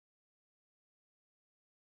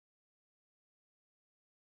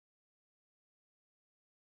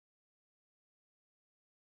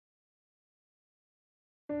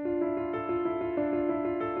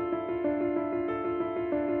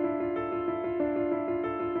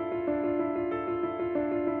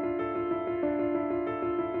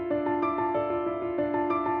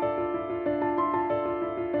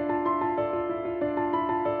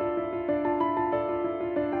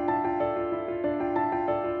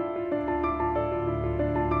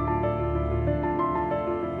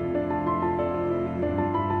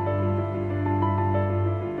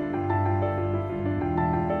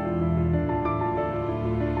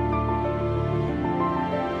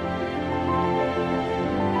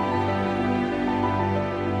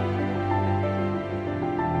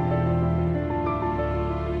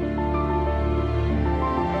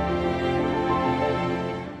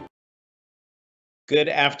Good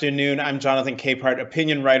afternoon. I'm Jonathan Capehart,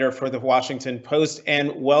 opinion writer for the Washington Post, and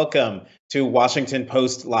welcome to Washington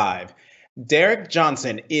Post Live. Derrick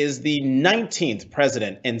Johnson is the 19th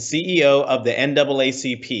president and CEO of the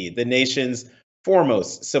NAACP, the nation's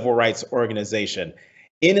foremost civil rights organization.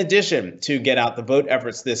 In addition to Get Out the Vote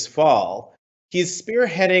efforts this fall, he's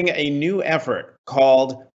spearheading a new effort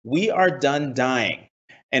called We Are Done Dying,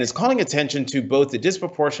 and is calling attention to both the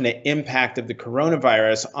disproportionate impact of the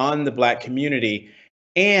coronavirus on the Black community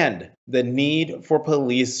and the need for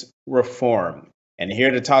police reform. And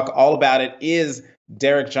here to talk all about it is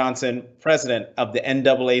Derrick Johnson, president of the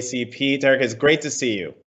NAACP. Derrick, it's great to see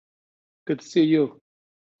you. Good to see you.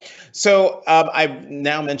 So I've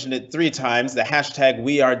now mentioned it 3 times, the hashtag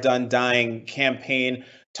We Are Done Dying campaign.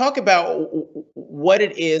 Talk about what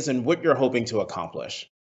it is and what you're hoping to accomplish.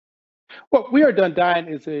 Well, We Are Done Dying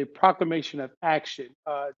is a proclamation of action.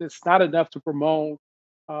 It's not enough to promote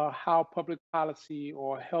how public policy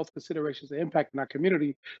or health considerations are impacting our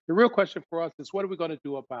community. The real question for us is what are we going to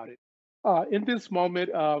do about it? In this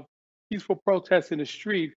moment of peaceful protests in the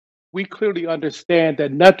street, we clearly understand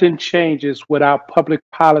that nothing changes without public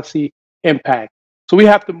policy impact. So we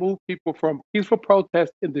have to move people from peaceful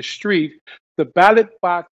protest in the street, the ballot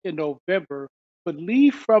box in November, but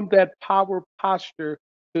leave from that power posture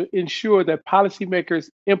to ensure that policymakers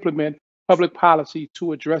implement public policy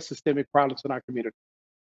to address systemic problems in our community.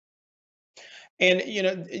 And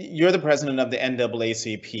you're the president of the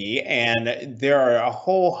NAACP, and there are a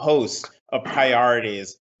whole host of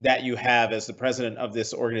priorities that you have as the president of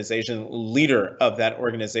this organization, leader of that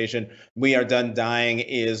organization. We Are Done Dying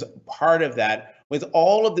is part of that. With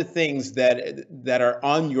all of the things that are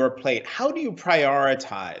on your plate, how do you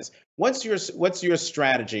prioritize? What's your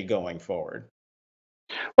strategy going forward?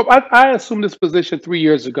 Well, I assumed this position 3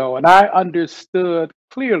 years ago, and I understood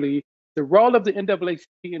clearly the role of the NAACP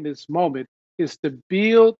in this moment is to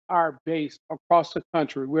build our base across the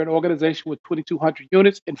country. We're an organization with 2,200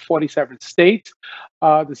 units in 47 states.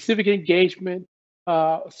 The civic engagement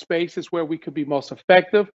space is where we could be most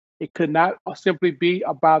effective. It could not simply be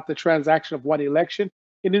about the transaction of one election.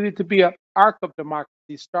 It needed to be an arc of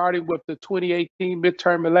democracy, starting with the 2018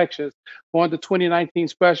 midterm elections, going to 2019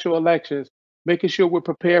 special elections, making sure we're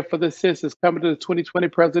prepared for the census, coming to the 2020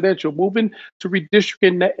 presidential, moving to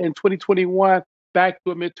redistricting in 2021 back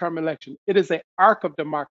to a midterm election. It is an arc of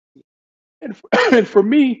democracy. And for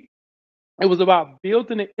me, it was about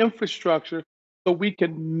building an infrastructure so we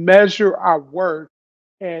can measure our work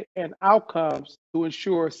and outcomes to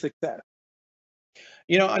ensure success.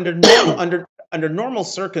 Under normal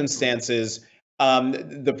circumstances,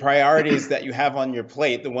 the priorities that you have on your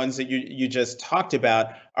plate, the ones that you just talked about,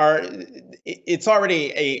 it's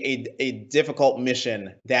already a difficult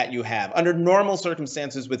mission that you have under normal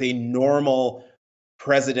circumstances with a normal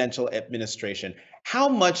presidential administration. How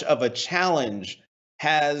much of a challenge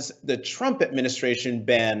has the Trump administration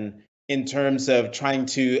been in terms of trying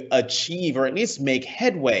to achieve or at least make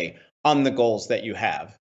headway on the goals that you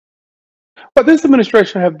have? But this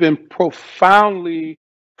administration has been profoundly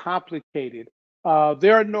complicated.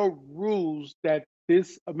 There are no rules that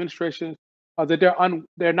this administration that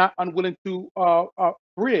they're not unwilling to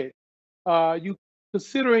bridge. You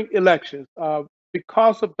considering elections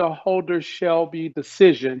because of the Holder Shelby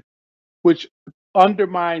decision, which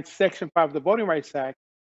undermines Section 5 of the Voting Rights Act.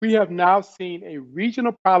 We have now seen a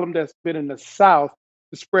regional problem that's been in the South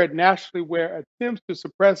to spread nationally, where attempts to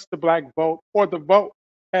suppress the Black vote or the vote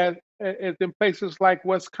has in places like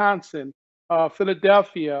Wisconsin,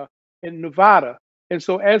 Philadelphia, and Nevada. And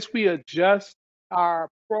so as we adjust our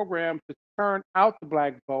program to turn out the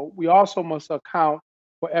Black vote, we also must account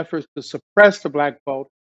for efforts to suppress the Black vote.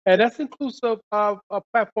 And that's inclusive of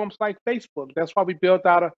platforms like Facebook. That's why we built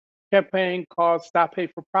out a campaign called Stop Hate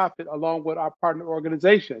for Profit, along with our partner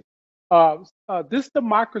organizations. This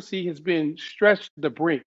democracy has been stretched to the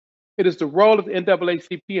brink. It is the role of the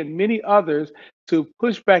NAACP and many others to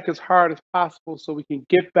push back as hard as possible so we can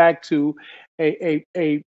get back to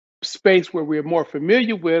a space where we're more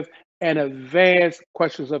familiar with and advance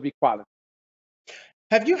questions of equality.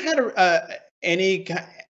 Have you had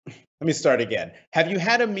let me start again. Have you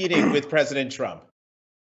had a meeting with President Trump?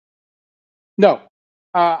 No,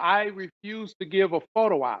 I refuse to give a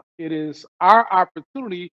photo op. It is our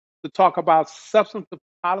opportunity to talk about substantive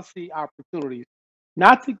policy opportunities,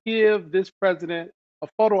 not to give this president a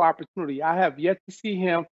photo opportunity. I have yet to see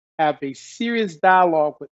him have a serious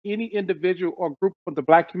dialogue with any individual or group from the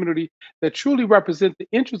Black community that truly represent the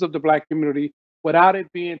interests of the Black community without it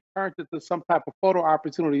being turned into some type of photo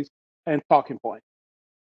opportunities and talking points.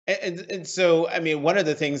 And so, I mean, one of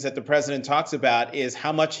the things that the president talks about is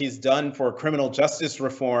how much he's done for criminal justice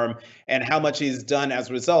reform and how much he's done as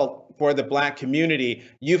a result for the Black community.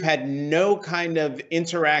 You've had no kind of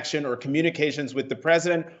interaction or communications with the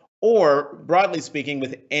president, or broadly speaking,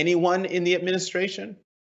 with anyone in the administration?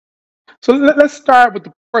 So let's start with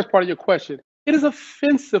the first part of your question. It is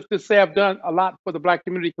offensive to say I've done a lot for the Black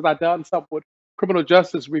community because I've done something with criminal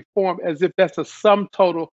justice reform as if that's a sum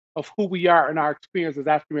total of who we are and our experience as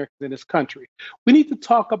African Americans in this country. We need to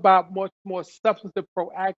talk about much more substantive,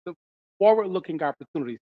 proactive, forward looking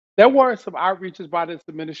opportunities. There were some outreaches by this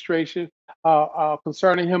administration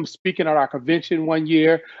concerning him speaking at our convention one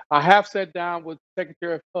year. I have sat down with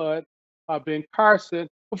Secretary of HUD, Ben Carson,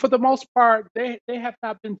 but for the most part, they have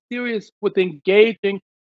not been serious with engaging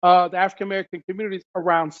the African American communities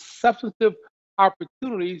around substantive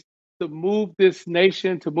opportunities to move this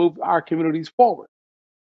nation, to move our communities forward.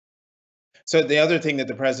 So the other thing that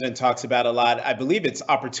the president talks about a lot, I believe it's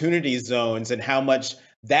opportunity zones and how much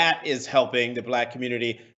that is helping the Black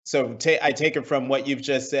community. So I take it from what you've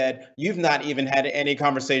just said, you've not even had any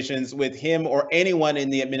conversations with him or anyone in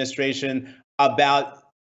the administration about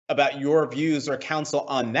your views or counsel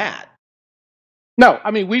on that. No, I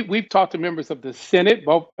mean we've talked to members of the Senate,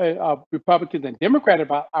 both Republicans and Democrat,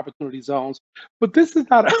 about opportunity zones, but this is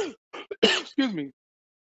not a, excuse me,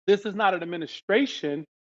 this is not an administration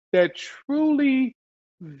that truly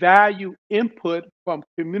value input from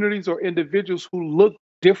communities or individuals who look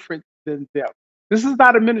different than them. This is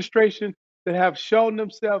not an administration that have shown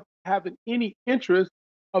themselves having any interest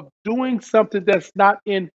of doing something that's not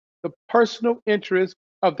in the personal interest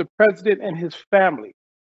of the president and his family.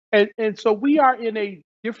 And so we are in a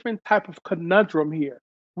different type of conundrum here.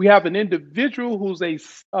 We have an individual who's a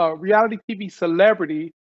reality TV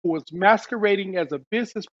celebrity who is masquerading as a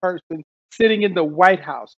business person sitting in the White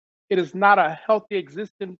House. It is not a healthy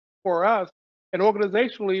existence for us. And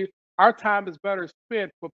organizationally, our time is better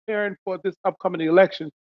spent preparing for this upcoming election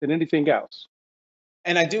than anything else.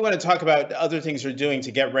 And I do want to talk about other things you're doing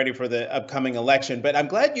to get ready for the upcoming election, but I'm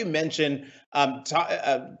glad you mentioned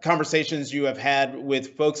conversations you have had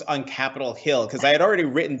with folks on Capitol Hill, because I had already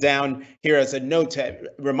written down here as a note to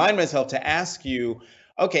remind myself to ask you,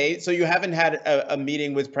 okay, so you haven't had a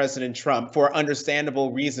meeting with President Trump for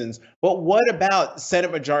understandable reasons, but what about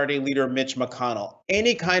Senate Majority Leader Mitch McConnell?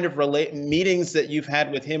 Any kind of meetings that you've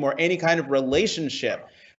had with him or any kind of relationship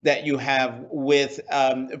that you have with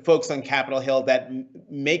folks on Capitol Hill that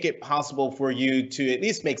make it possible for you to at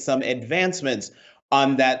least make some advancements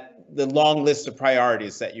on the long list of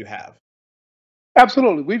priorities that you have?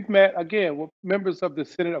 Absolutely. We've met again with members of the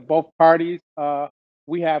Senate of both parties.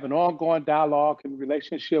 We have an ongoing dialogue and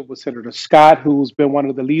relationship with Senator Scott, who's been one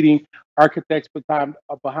of the leading architects behind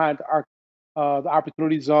the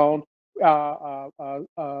Opportunity Zone. Senator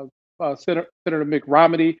Mick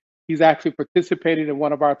Romney, he's actually participated in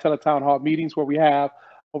one of our teletown hall meetings where we have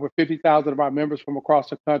over 50,000 of our members from across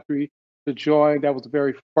the country to join. That was a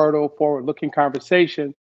very fertile, forward-looking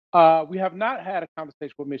conversation. We have not had a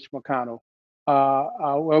conversation with Mitch McConnell.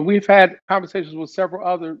 Well, we've had conversations with several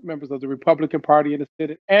other members of the Republican Party in the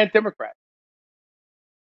Senate and Democrats.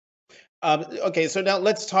 Okay, so now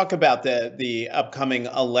let's talk about the upcoming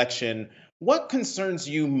election. What concerns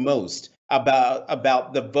you most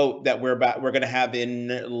about the vote that we're going to have in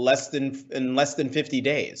less than 50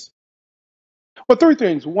 days? Well, three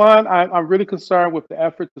things. One, I'm really concerned with the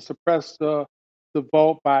effort to suppress the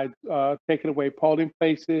vote by taking away polling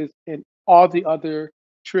places and all the other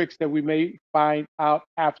tricks that we may find out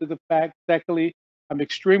after the fact. Secondly, I'm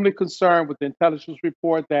extremely concerned with the intelligence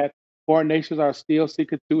report that foreign nations are still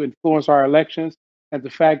seeking to influence our elections, and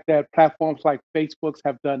the fact that platforms like Facebook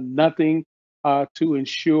have done nothing to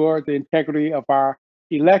ensure the integrity of our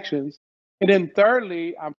elections. And then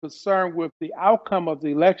thirdly, I'm concerned with the outcome of the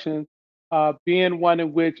election being one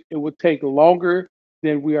in which it would take longer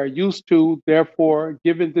than we are used to, therefore,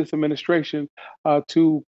 given this administration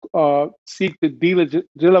to seek to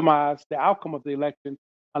delegitimize the outcome of the election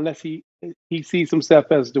unless he sees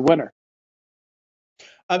himself as the winner.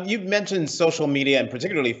 You've mentioned social media and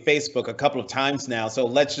particularly Facebook a couple of times now, so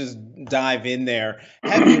let's just dive in there.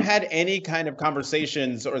 Have you had any kind of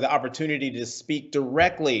conversations or the opportunity to speak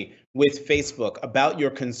directly with Facebook about your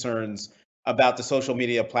concerns about the social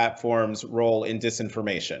media platform's role in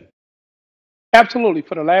disinformation? Absolutely.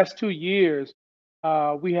 For the last 2 years,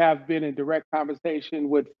 we have been in direct conversation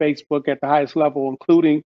with Facebook at the highest level,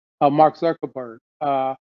 including Mark Zuckerberg.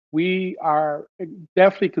 We are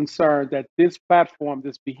definitely concerned that this platform,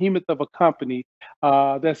 this behemoth of a company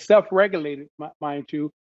that's self-regulated, mind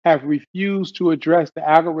you, have refused to address the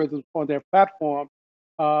algorithms on their platform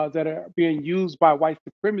that are being used by white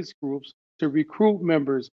supremacist groups to recruit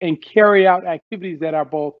members and carry out activities that are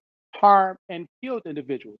both harm and kill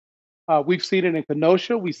individuals. We've seen it in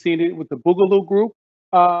Kenosha, we've seen it with the Boogaloo group,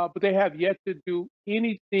 but they have yet to do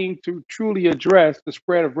anything to truly address the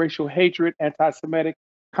spread of racial hatred, anti Semitic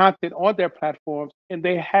content on their platforms, and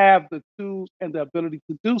they have the tools and the ability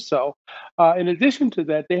to do so. In addition to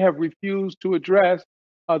that, they have refused to address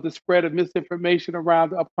the spread of misinformation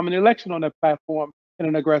around the upcoming election on their platform in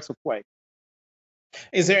an aggressive way.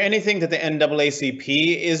 Is there anything that the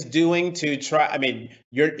NAACP is doing to try? I mean,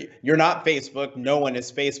 you're not Facebook. No one is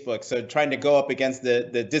Facebook. So trying to go up against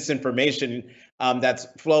the disinformation that's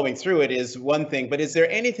flowing through it is one thing. But is there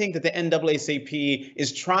anything that the NAACP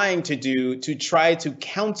is trying to do to try to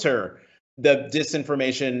counter the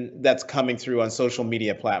disinformation that's coming through on social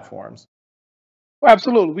media platforms? Well,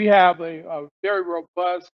 absolutely. We have a very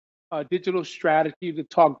robust digital strategy to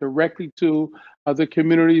talk directly to the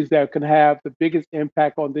communities that can have the biggest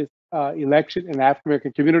impact on this election in the African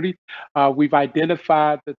American community. We've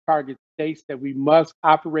identified the target states that we must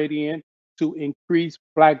operate in to increase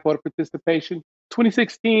Black voter participation.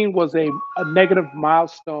 2016 was a negative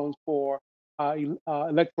milestone for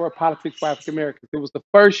electoral politics for African Americans. It was the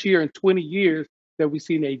first year in 20 years that we've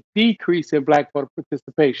seen a decrease in Black voter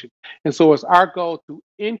participation. And so it's our goal to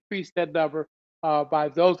increase that number by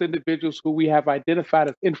those individuals who we have identified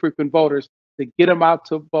as infrequent voters to get them out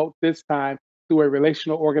to vote this time through a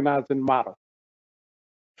relational organizing model.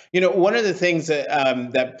 You know, one of the things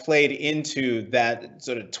that played into that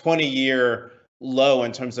sort of 20-year low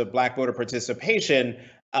in terms of Black voter participation,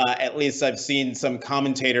 at least I've seen some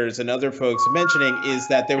commentators and other folks mentioning, is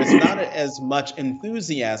that there was not as much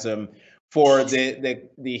enthusiasm for the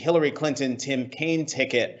Hillary Clinton Tim Kaine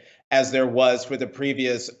ticket as there was for the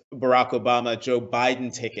previous Barack Obama Joe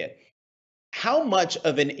Biden ticket. How much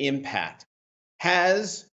of an impact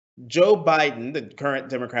has Joe Biden, the current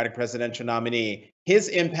Democratic presidential nominee, his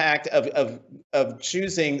impact of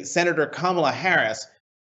choosing Senator Kamala Harris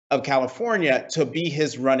of California to be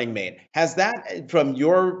his running mate? Has that, from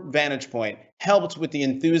your vantage point, helped with the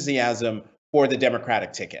enthusiasm for the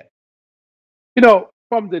Democratic ticket? You know,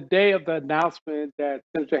 from the day of the announcement that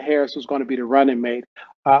Senator Harris was going to be the running mate,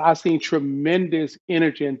 I've seen tremendous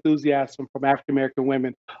energy and enthusiasm from African American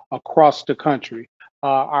women across the country.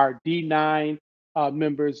 Our D9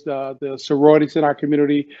 members, the sororities in our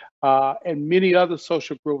community, and many other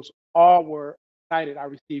social groups all were excited. I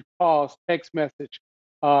received calls, text message.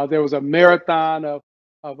 There was a marathon of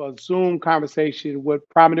a Zoom conversation with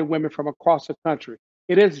prominent women from across the country.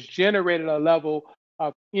 It has generated a level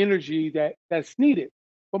of energy that's needed.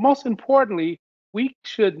 But most importantly, we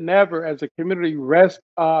should never, as a community, rest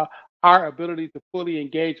our ability to fully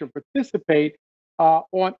engage and participate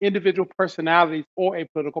on individual personalities or a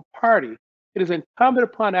political party. It is incumbent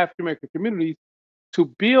upon African American communities to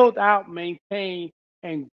build out, maintain,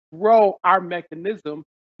 and grow our mechanism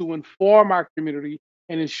to inform our community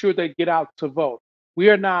and ensure they get out to vote. We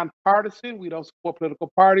are nonpartisan. We don't support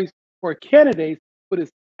political parties or candidates, but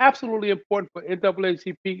it's absolutely important for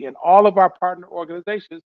NAACP and all of our partner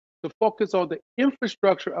organizations to focus on the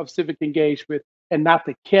infrastructure of civic engagement and not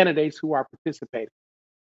the candidates who are participating.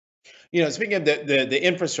 You know, speaking of the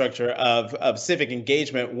infrastructure of civic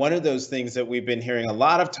engagement, one of those things that we've been hearing a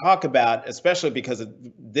lot of talk about, especially because of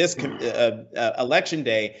this election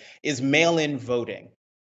day, is mail-in voting.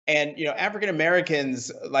 And you know, African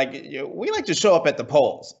Americans, like, we like to show up at the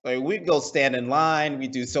polls. Like, we go stand in line, we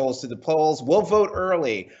do souls to the polls, we'll vote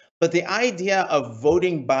early. But the idea of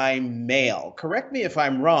voting by mail, correct me if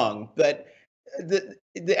I'm wrong, but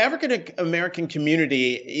the African American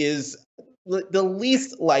community is the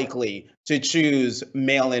least likely to choose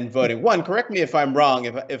mail-in voting. One, correct me if I'm wrong,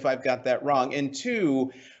 if I've got that wrong. And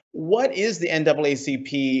two, what is the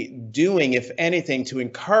NAACP doing, if anything, to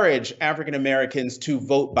encourage African Americans to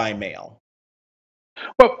vote by mail?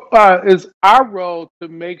 Well, it's our role to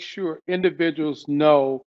make sure individuals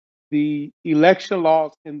know the election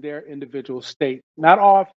laws in their individual state. Not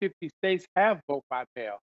all 50 states have vote by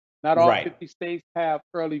mail. Not all Right. 50 states have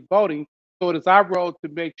early voting. So it is our role to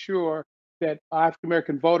make sure that African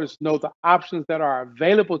American voters know the options that are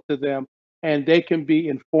available to them and they can be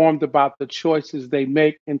informed about the choices they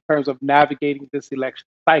make in terms of navigating this election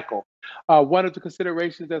cycle. One of the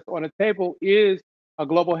considerations that's on the table is a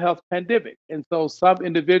global health pandemic. And so some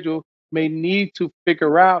individuals may need to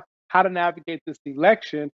figure out how to navigate this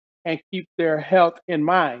election and keep their health in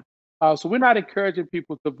mind. So we're not encouraging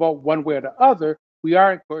people to vote one way or the other. We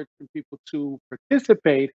are encouraging people to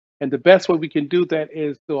participate. And the best way we can do that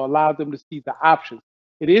is to allow them to see the options.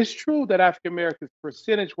 It is true that African Americans,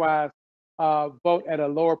 percentage wise, vote at a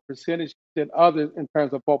lower percentage than others in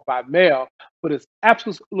terms of vote by mail, but it's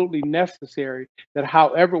absolutely necessary that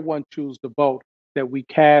however one chooses to vote, that we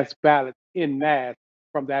cast ballots in mass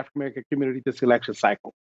from the African American community this election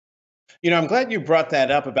cycle. I'm glad you brought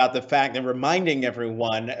that up about the fact and reminding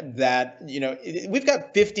everyone that, we've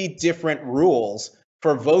got 50 different rules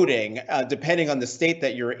for voting, depending on the state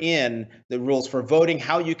that you're in, the rules for voting,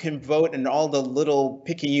 how you can vote, and all the little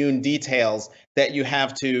picayune details that you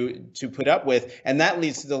have to put up with. And that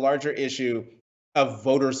leads to the larger issue of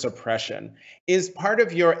voter suppression. Is part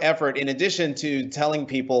of your effort, in addition to telling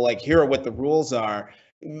people, like, here are what the rules are,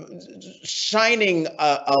 shining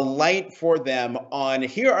a light for them on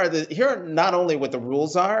here are not only what the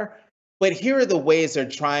rules are, but here are the ways they're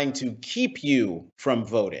trying to keep you from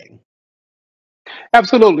voting?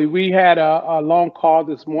 Absolutely. We had a long call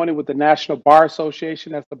this morning with the National Bar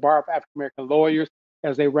Association, that's the Bar of African American Lawyers,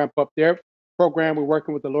 as they ramp up their program. We're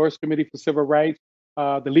working with the Lawyers Committee for Civil Rights,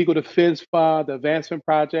 the Legal Defense Fund, the Advancement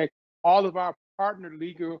Project, all of our partner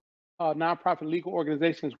legal, nonprofit legal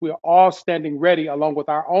organizations. We are all standing ready, along with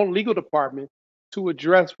our own legal department, to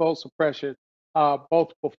address vote suppression,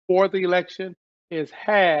 both before the election is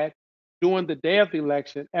had, during the day of the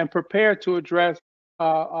election, and prepared to address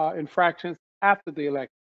infractions after the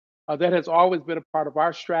election. That has always been a part of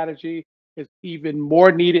our strategy. It's even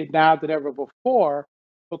more needed now than ever before,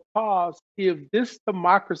 because if this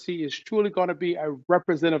democracy is truly going to be a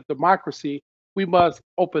representative democracy, we must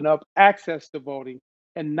open up access to voting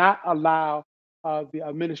and not allow the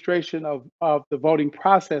administration of the voting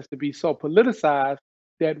process to be so politicized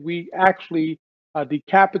that we actually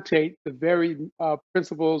decapitate the very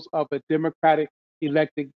principles of a democratic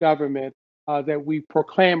elected government that we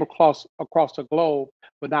proclaim across the globe,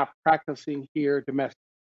 but not practicing here domestically.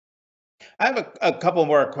 I have a couple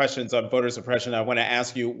more questions on voter suppression I want to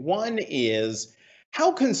ask you. One is,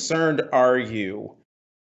 how concerned are you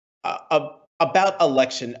about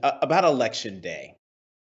election day,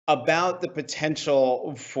 about the potential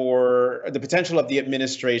of the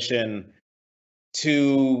administration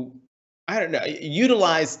to, I don't know,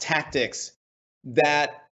 utilize tactics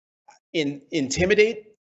that intimidate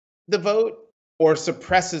the vote or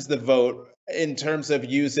suppresses the vote, in terms of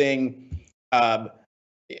using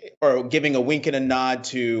or giving a wink and a nod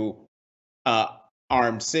to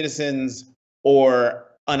armed citizens or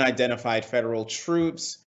unidentified federal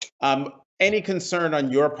troops? Any concern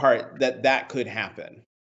on your part that that could happen?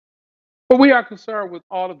 But we are concerned with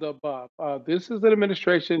all of the above. This is an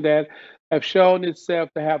administration that have shown itself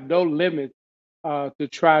to have no limit to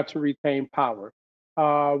try to retain power,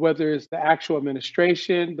 whether it's the actual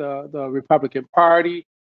administration, the Republican Party,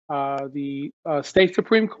 the state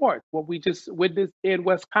Supreme Court. What we just witnessed in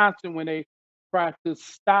Wisconsin when they tried to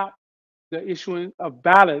stop the issuing of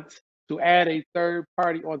ballots to add a third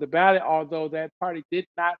party on the ballot, although that party did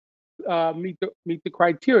not meet the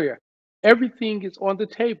criteria. Everything is on the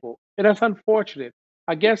table, and that's unfortunate.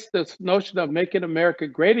 I guess this notion of making America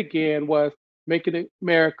great again was making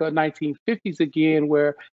America 1950s again,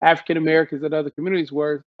 where African Americans and other communities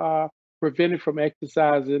were prevented from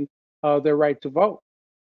exercising their right to vote.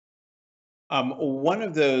 One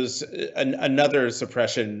of those, another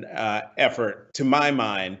suppression effort, to my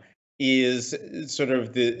mind, is sort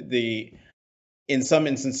of the in some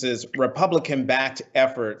instances, Republican-backed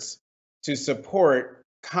efforts to support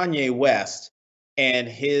Kanye West and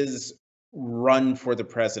his run for the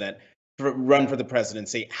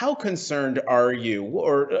presidency. How concerned are you,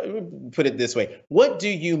 or put it this way, what do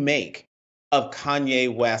you make of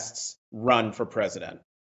Kanye West's run for president?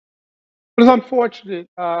 It's unfortunate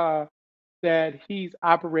that he's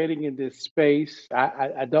operating in this space.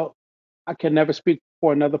 I don't, I can never speak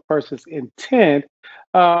for another person's intent,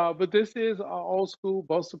 but this is an old school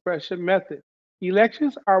vote suppression method.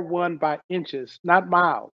 Elections are won by inches, not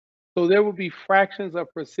miles. So there will be fractions of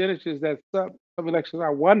percentages that some elections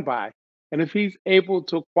are won by. And if he's able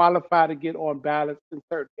to qualify to get on ballots in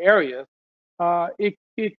certain areas, it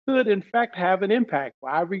could in fact have an impact.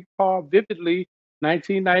 I recall vividly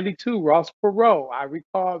 1992, Ross Perot. I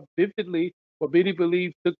recall vividly what many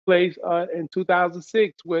believe took place in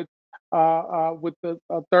 2006 with the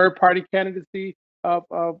third party candidacy of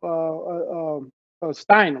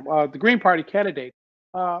Steinem, the Green Party candidate.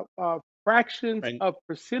 Fractions Right. of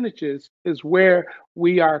percentages is where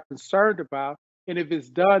we are concerned about. And if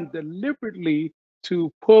it's done deliberately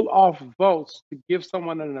to pull off votes to give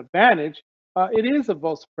someone an advantage, it is a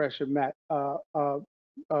vote suppression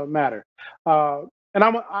matter. And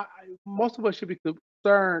most of us should be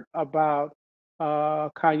concerned about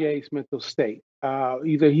Kanye's mental state.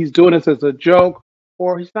 Either he's doing this as a joke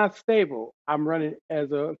or he's not stable. I'm running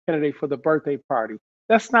as a candidate for the birthday party.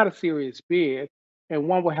 That's not a serious bid, and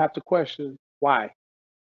one will have to question why.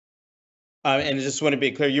 And I just want to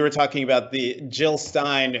be clear, you were talking about the Jill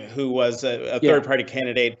Stein, who was a Yeah, third-party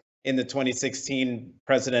candidate in the 2016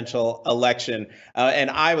 presidential election, and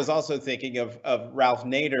I was also thinking of Ralph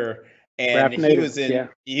Nader, and Ralph Nader. Yeah.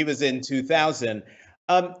 he was in 2000.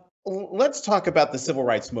 Um, let's talk about the civil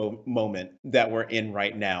rights moment that we're in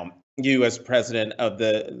right now. You, as president of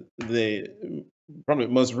the probably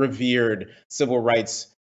most revered civil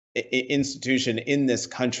rights institution in this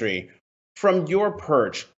country, from your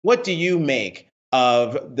perch, what do you make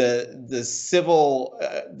of the civil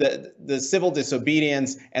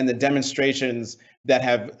disobedience and the demonstrations that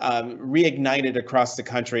have reignited across the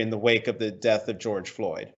country in the wake of the death of George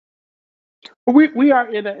Floyd? We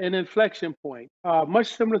are in an inflection point,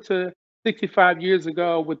 much similar to 65 years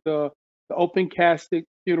ago with the open casket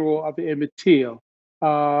funeral of Emmett Till.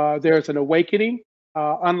 There's an awakening.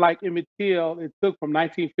 Unlike Emmett Till, it took from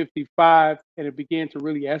 1955 and it began to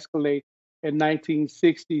really escalate in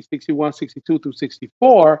 1960, 61, 62 through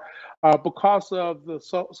 64. Because of the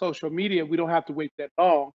social media, we don't have to wait that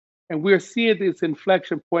long. And we're seeing this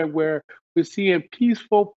inflection point where we're seeing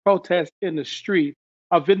peaceful protests in the street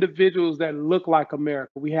of individuals that look like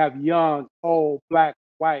America. We have young, old, black,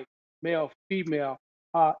 white, male, female.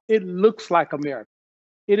 It looks like America.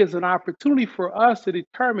 It is an opportunity for us to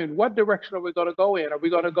determine what direction are we going to go in. Are we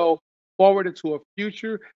going to go forward into a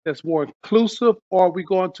future that's more inclusive, or are we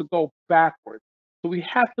going to go backwards? So we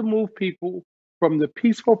have to move people from the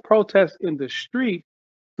peaceful protest in the street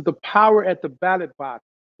to the power at the ballot box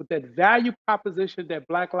with that value proposition that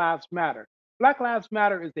Black Lives Matter. Black Lives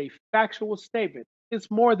Matter is a factual statement. It's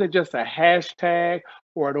more than just a hashtag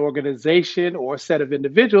or an organization or a set of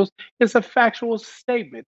individuals. It's a factual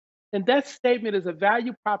statement. And that statement is a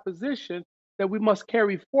value proposition that we must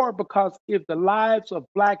carry forward, because if the lives of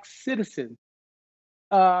Black citizens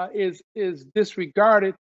is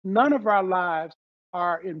disregarded, none of our lives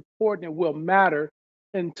are important and will matter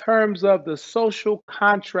in terms of the social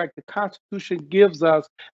contract the Constitution gives us,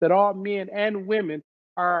 that all men and women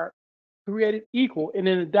are created equal and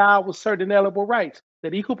endowed with certain inalienable rights,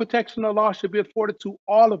 that equal protection of law should be afforded to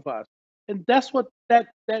all of us. And that's what that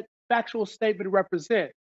factual statement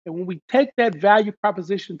represents. And when we take that value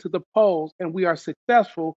proposition to the polls and we are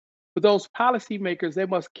successful, for those policymakers, they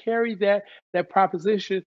must carry that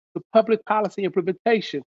proposition to public policy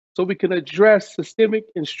implementation so we can address systemic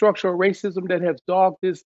and structural racism that has dogged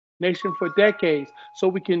this nation for decades, so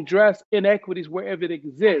we can address inequities wherever it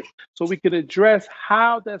exists, so we can address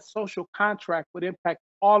how that social contract would impact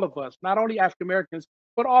all of us, not only African Americans,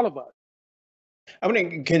 but all of us. I'm going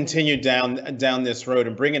to continue down this road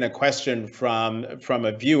and bring in a question from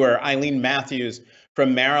a viewer, Eileen Matthews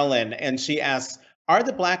from Maryland, and she asks, "Are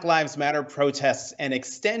the Black Lives Matter protests an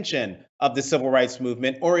extension of the civil rights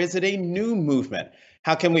movement, or is it a new movement?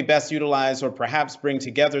 How can we best utilize or perhaps bring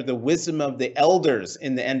together the wisdom of the elders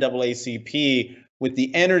in the NAACP with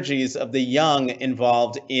the energies of the young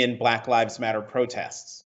involved in Black Lives Matter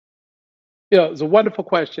protests?" Yeah, it's a wonderful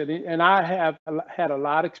question, and I have had a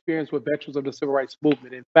lot of experience with veterans of the civil rights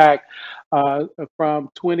movement. In fact, from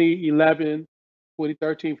 2011,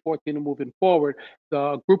 2013, 14, and moving forward,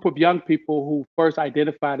 the group of young people who first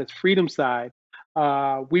identified as Freedom Side,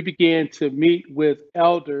 we began to meet with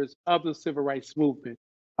elders of the civil rights movement.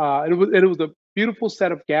 It was a beautiful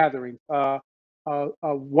set of gatherings.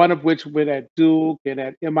 One of which went at Duke and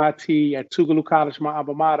at MIT, at Tougaloo College, my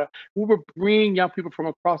alma mater. We were bringing young people from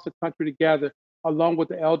across the country together, along with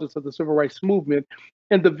the elders of the civil rights movement.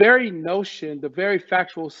 And the very notion, the very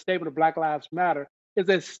factual statement of Black Lives Matter is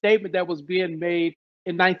a statement that was being made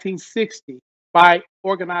in 1960 by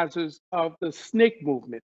organizers of the SNCC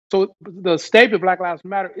movement. So the statement Black Lives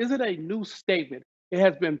Matter isn't a new statement. It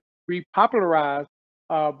has been repopularized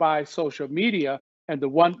by social media and the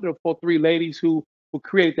wonderful three ladies who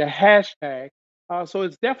created the hashtag. So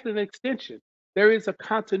it's definitely an extension. There is a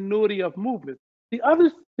continuity of movement. The other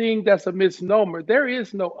thing that's a misnomer, there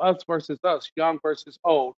is no us versus us, young versus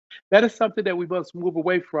old. That is something that we must move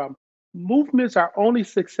away from. Movements are only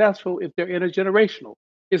successful if they're intergenerational.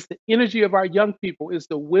 It's the energy of our young people, it's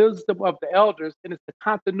the wisdom of the elders, and it's the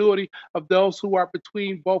continuity of those who are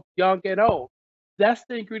between both young and old. That's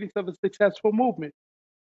the ingredients of a successful movement.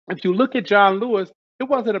 If you look at John Lewis, it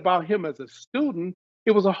wasn't about him as a student.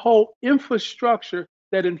 It was a whole infrastructure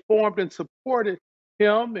that informed and supported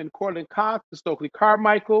him and Cortland Cox and Stokely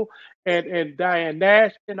Carmichael and Diane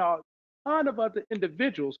Nash and a ton of other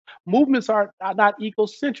individuals. Movements are not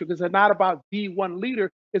egocentric. It's not about the one leader.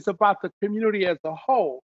 It's about the community as a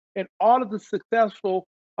whole. And all of the successful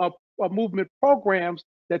movement programs,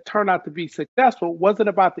 that turned out to be successful wasn't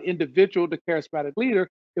about the individual, the charismatic leader.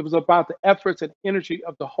 It was about the efforts and energy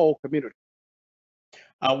of the whole community.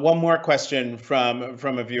 One more question from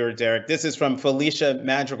a viewer, Derrick. This is from Felicia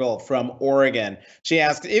Madrigal from Oregon. She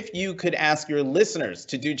asked, if you could ask your listeners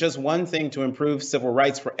to do just one thing to improve civil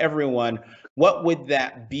rights for everyone, what would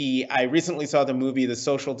that be? I recently saw the movie The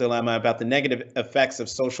Social Dilemma about the negative effects of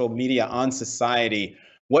social media on society.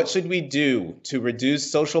 What should we do to reduce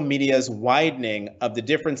social media's widening of the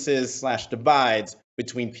differences/divides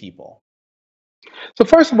between people? So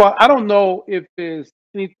first of all, I don't know if there's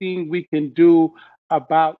anything we can do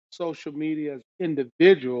about social media as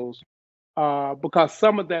individuals, because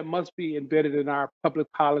some of that must be embedded in our public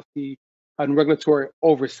policy and regulatory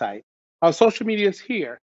oversight. Social media is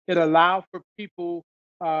here. It allows for people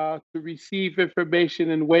to receive information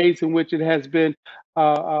in ways in which it has been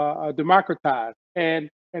democratized. And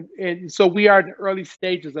so we are in the early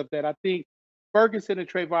stages of that. I think Ferguson and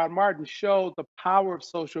Trayvon Martin showed the power of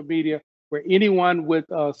social media, where anyone with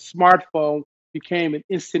a smartphone became an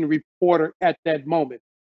instant reporter at that moment.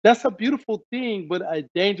 That's a beautiful thing, but a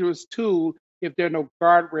dangerous tool if there are no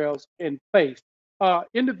guardrails in place.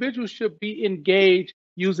 Individuals should be engaged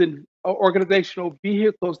using organizational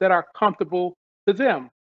vehicles that are comfortable to them.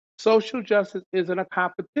 Social justice isn't a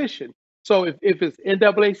competition. So if it's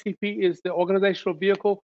NAACP is the organizational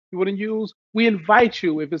vehicle you want to use, we invite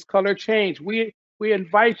you. If it's color change, we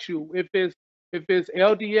invite you. If it's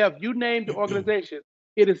LDF, you name the organization.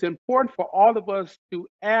 It is important for all of us to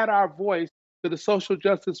add our voice to the social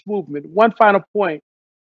justice movement. One final point.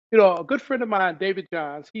 A good friend of mine, David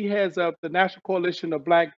Johns, he has the National Coalition of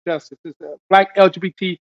Black Justice. It's a Black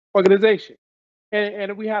LGBT organization.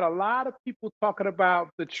 And we had a lot of people talking about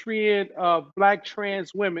the trend of Black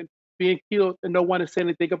trans women being killed and no one is saying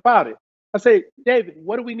anything about it. I say, David,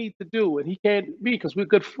 what do we need to do? And he came to me because we're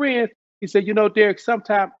good friends. He said, Derrick,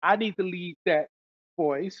 sometimes I need to lead that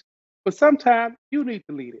voice, but sometimes you need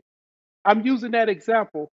to lead it. I'm using that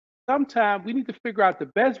example. Sometimes we need to figure out the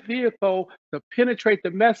best vehicle to penetrate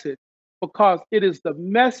the message, because it is the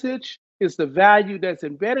message, is the value that's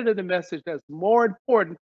embedded in the message that's more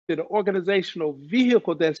important than the organizational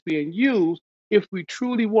vehicle that's being used if we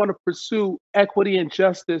truly want to pursue equity and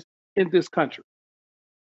justice in this country.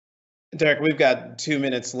 Derrick, we've got 2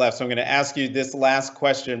 minutes left, so I'm going to ask you this last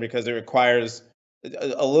question because it requires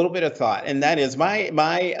a little bit of thought, and that is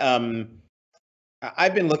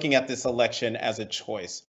I've been looking at this election as a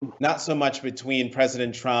choice, not so much between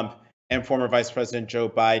President Trump and former Vice President Joe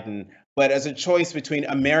Biden, but as a choice between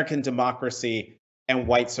American democracy and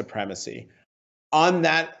white supremacy. On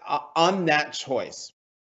that choice,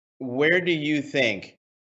 where do you think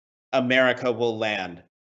America will land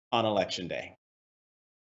on Election Day?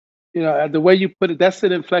 The way you put it, that's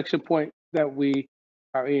an inflection point that we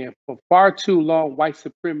are in. For far too long, white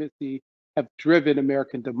supremacy have driven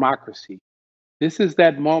American democracy. This is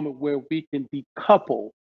that moment where we can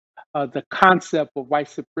decouple the concept of white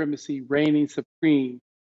supremacy reigning supreme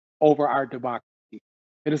over our democracy.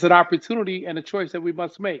 It is an opportunity and a choice that we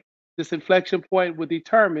must make. This inflection point will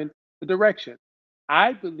determine the direction.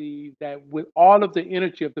 I believe that with all of the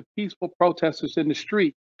energy of the peaceful protesters in the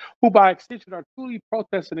street, who by extension are truly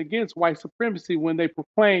protesting against white supremacy when they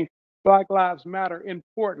proclaim Black Lives Matter in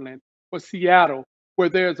Portland or Seattle, where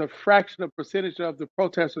there's a fraction of percentage of the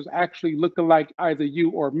protesters actually looking like either you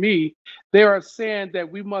or me, they are saying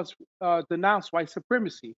that we must denounce white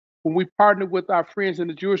supremacy. When we partner with our friends in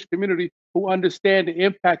the Jewish community who understand the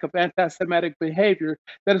impact of anti-Semitic behavior,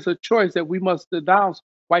 that is a choice that we must denounce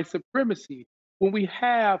white supremacy. When we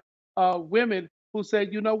have women who say,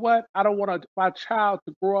 you know what, I don't want my child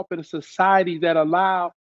to grow up in a society that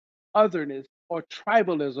allows otherness or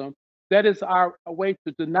tribalism, that is our way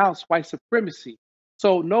to denounce white supremacy.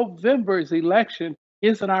 So November's election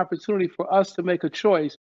is an opportunity for us to make a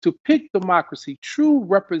choice to pick democracy, true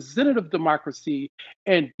representative democracy,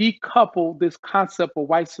 and decouple this concept of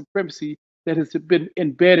white supremacy that has been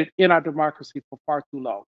embedded in our democracy for far too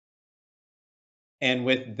long. And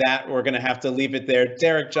with that, we're going to have to leave it there.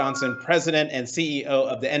 Derrick Johnson, President and CEO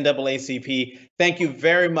of the NAACP, thank you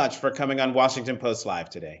very much for coming on Washington Post Live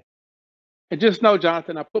today. And just know,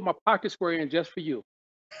 Jonathan, I put my pocket square in just for you.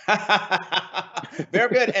 Very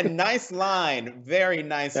good. And nice line. Very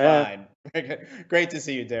nice line. Great to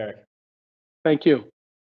see you, Derrick. Thank you.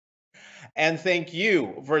 And thank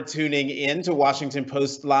you for tuning in to Washington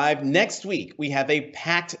Post Live. Next week, we have a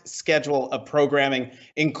packed schedule of programming,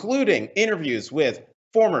 including interviews with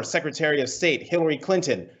former Secretary of State Hillary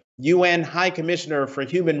Clinton, UN High Commissioner for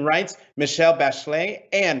Human Rights Michelle Bachelet,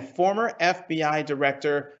 and former FBI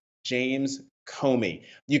Director James Comey.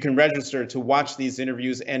 You can register to watch these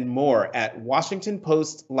interviews and more at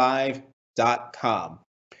WashingtonPostLive.com.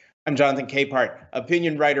 I'm Jonathan Capehart,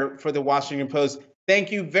 opinion writer for the Washington Post.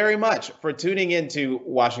 Thank you very much for tuning in to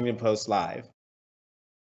Washington Post Live.